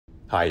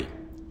Hi,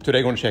 today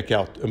I'm going to check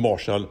out a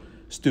Marshall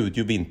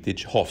Studio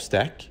Vintage half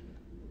stack.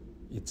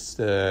 It's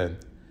the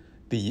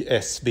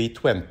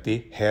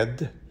SV20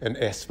 head and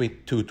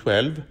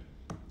SV212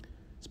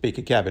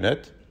 speaker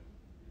cabinet.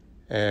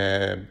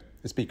 The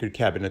speaker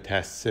cabinet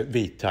has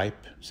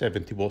V-type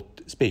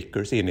 70-watt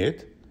speakers in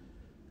it.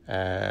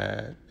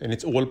 And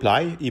it's all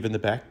ply, even the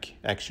back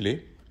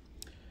actually.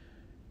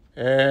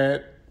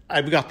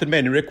 I've gotten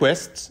many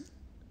requests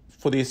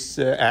for this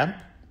amp.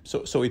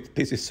 So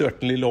this is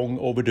certainly long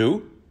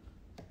overdue.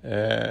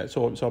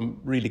 So I'm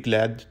really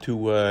glad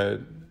to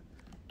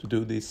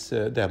do this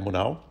demo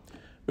now.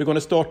 We're going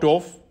to start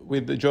off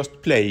with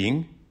just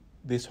playing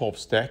this half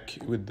stack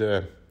with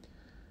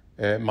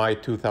my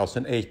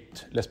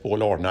 2008 Les Paul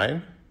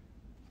R9.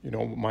 You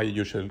know, my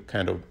usual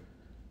kind of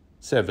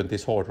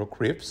 70s hard rock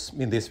riffs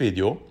in this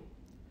video.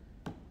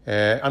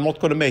 I'm not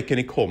going to make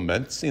any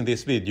comments in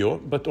this video,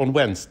 but on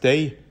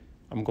Wednesday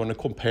I'm going to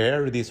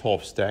compare this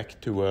half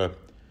stack to a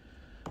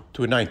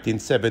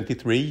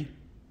 1973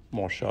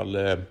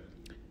 Marshall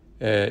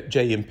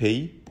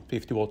JMP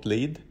 50-watt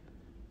lead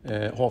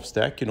half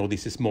stack. You know,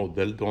 this is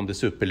modeled on the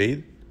super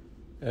lead,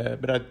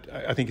 but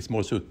I think it's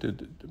more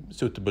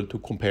suitable to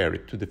compare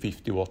it to the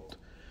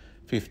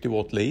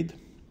 50-watt lead.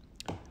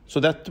 So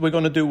that we're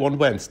going to do on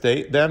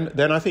Wednesday.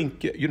 Then I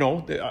think, you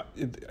know,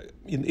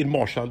 in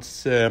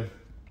Marshall's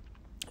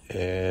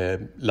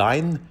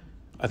line,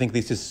 I think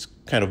this is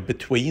kind of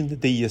between the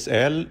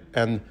DSL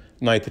and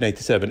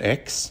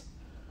 1987X.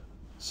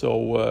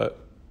 So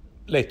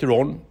later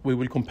on, we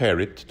will compare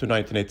it to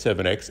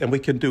 1987X, and we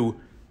can do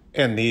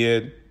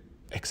any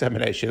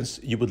examinations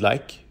you would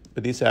like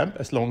with this amp,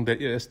 as long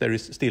as there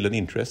is still an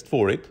interest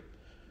for it.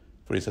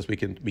 For instance, we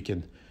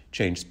can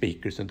change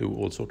speakers and do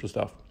all sorts of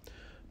stuff.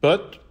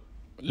 But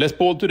Les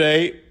Paul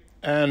today,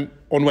 and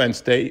on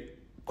Wednesday,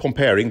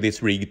 comparing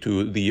this rig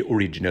to the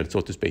original, so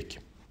to speak.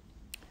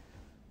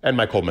 And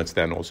my comments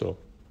then also.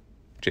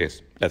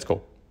 Cheers, let's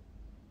go.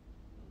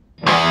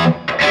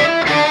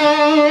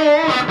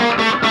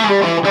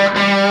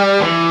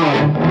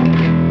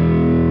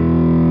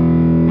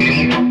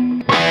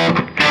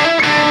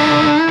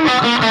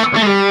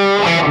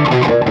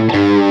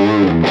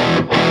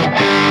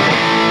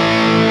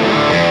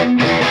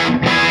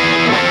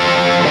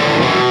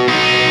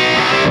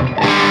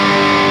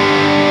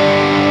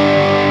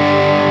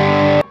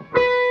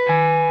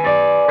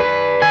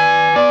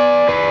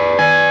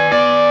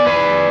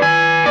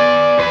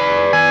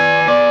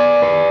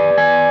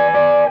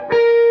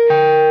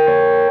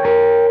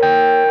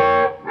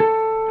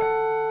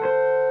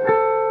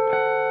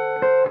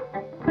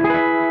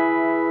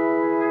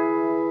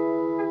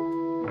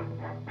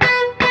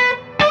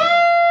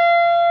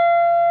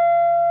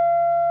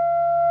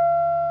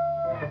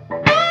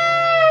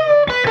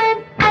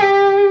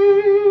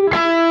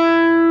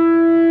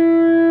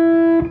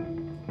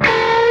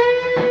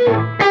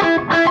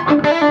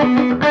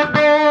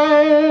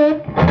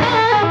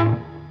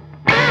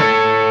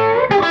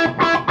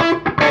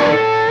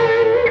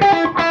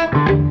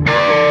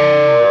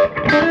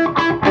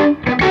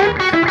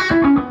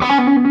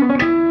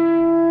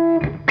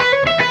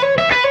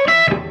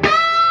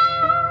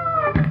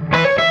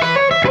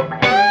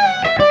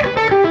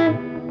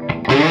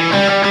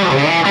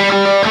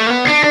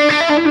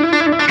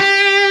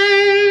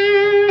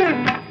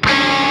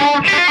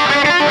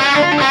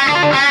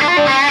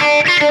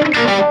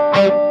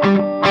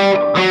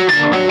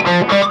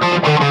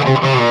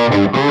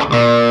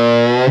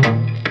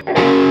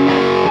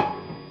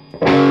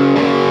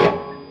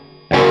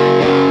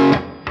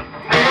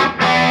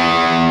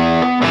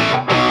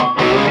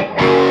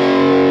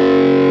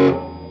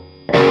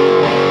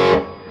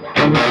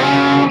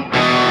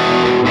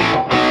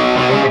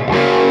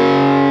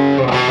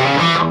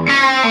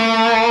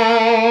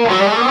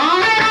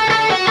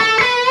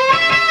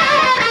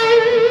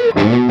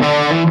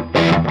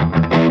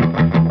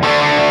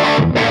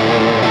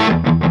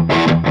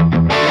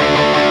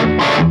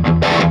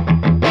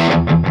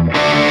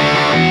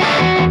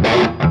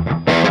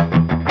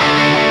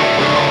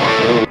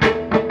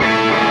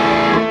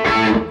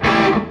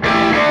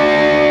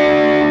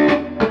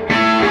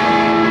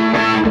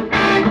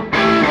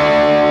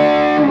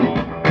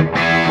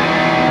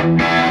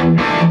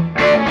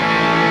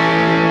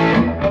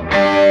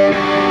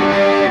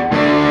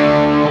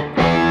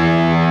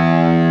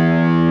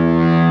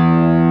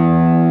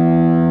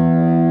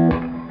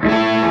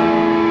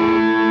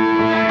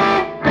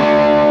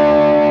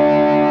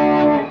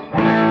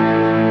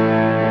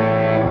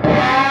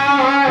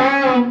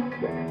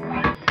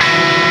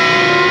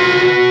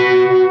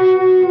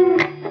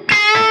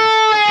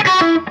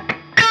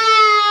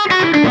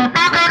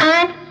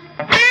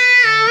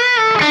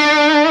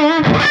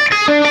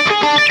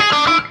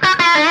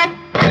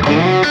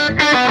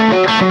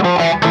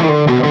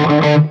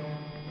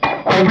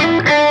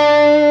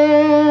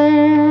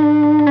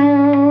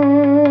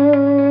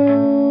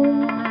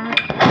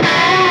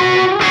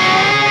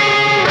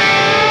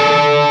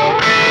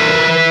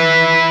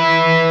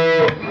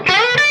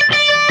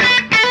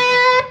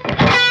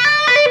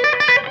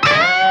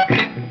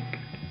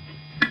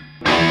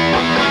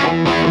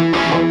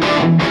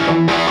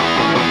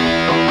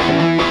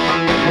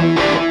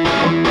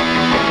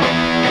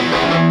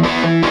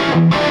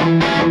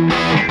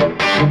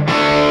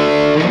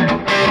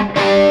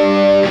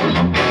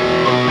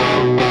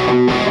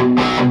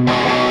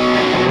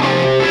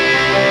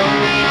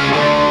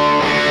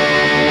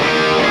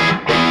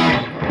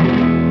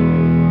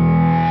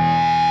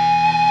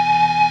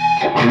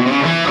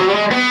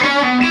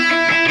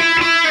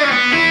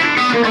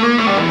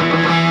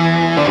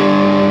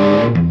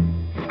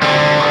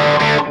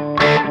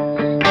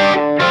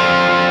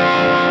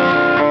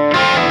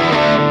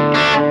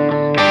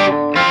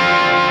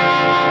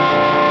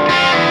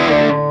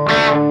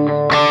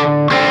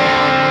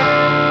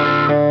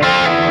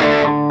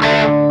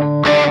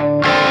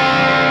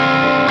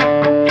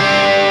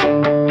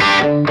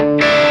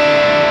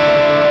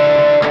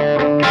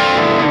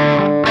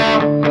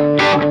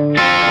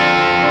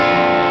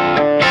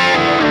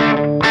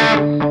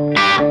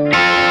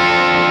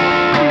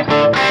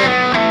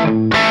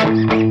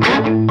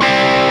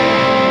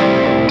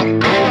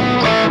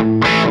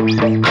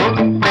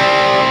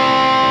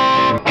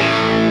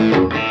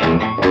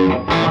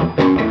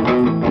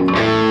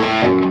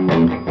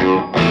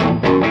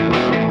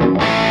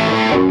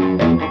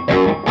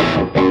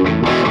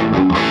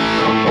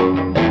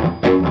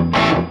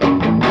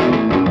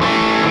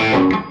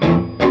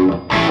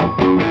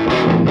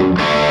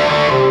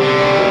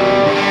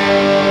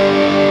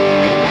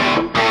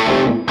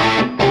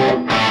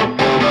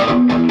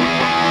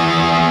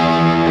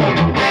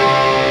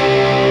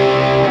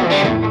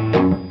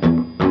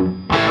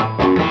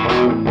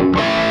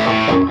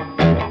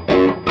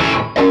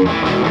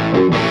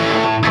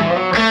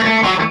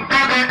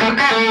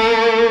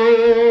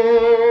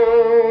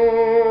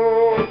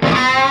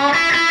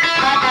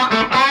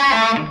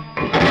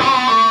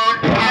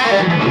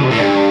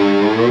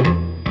 you.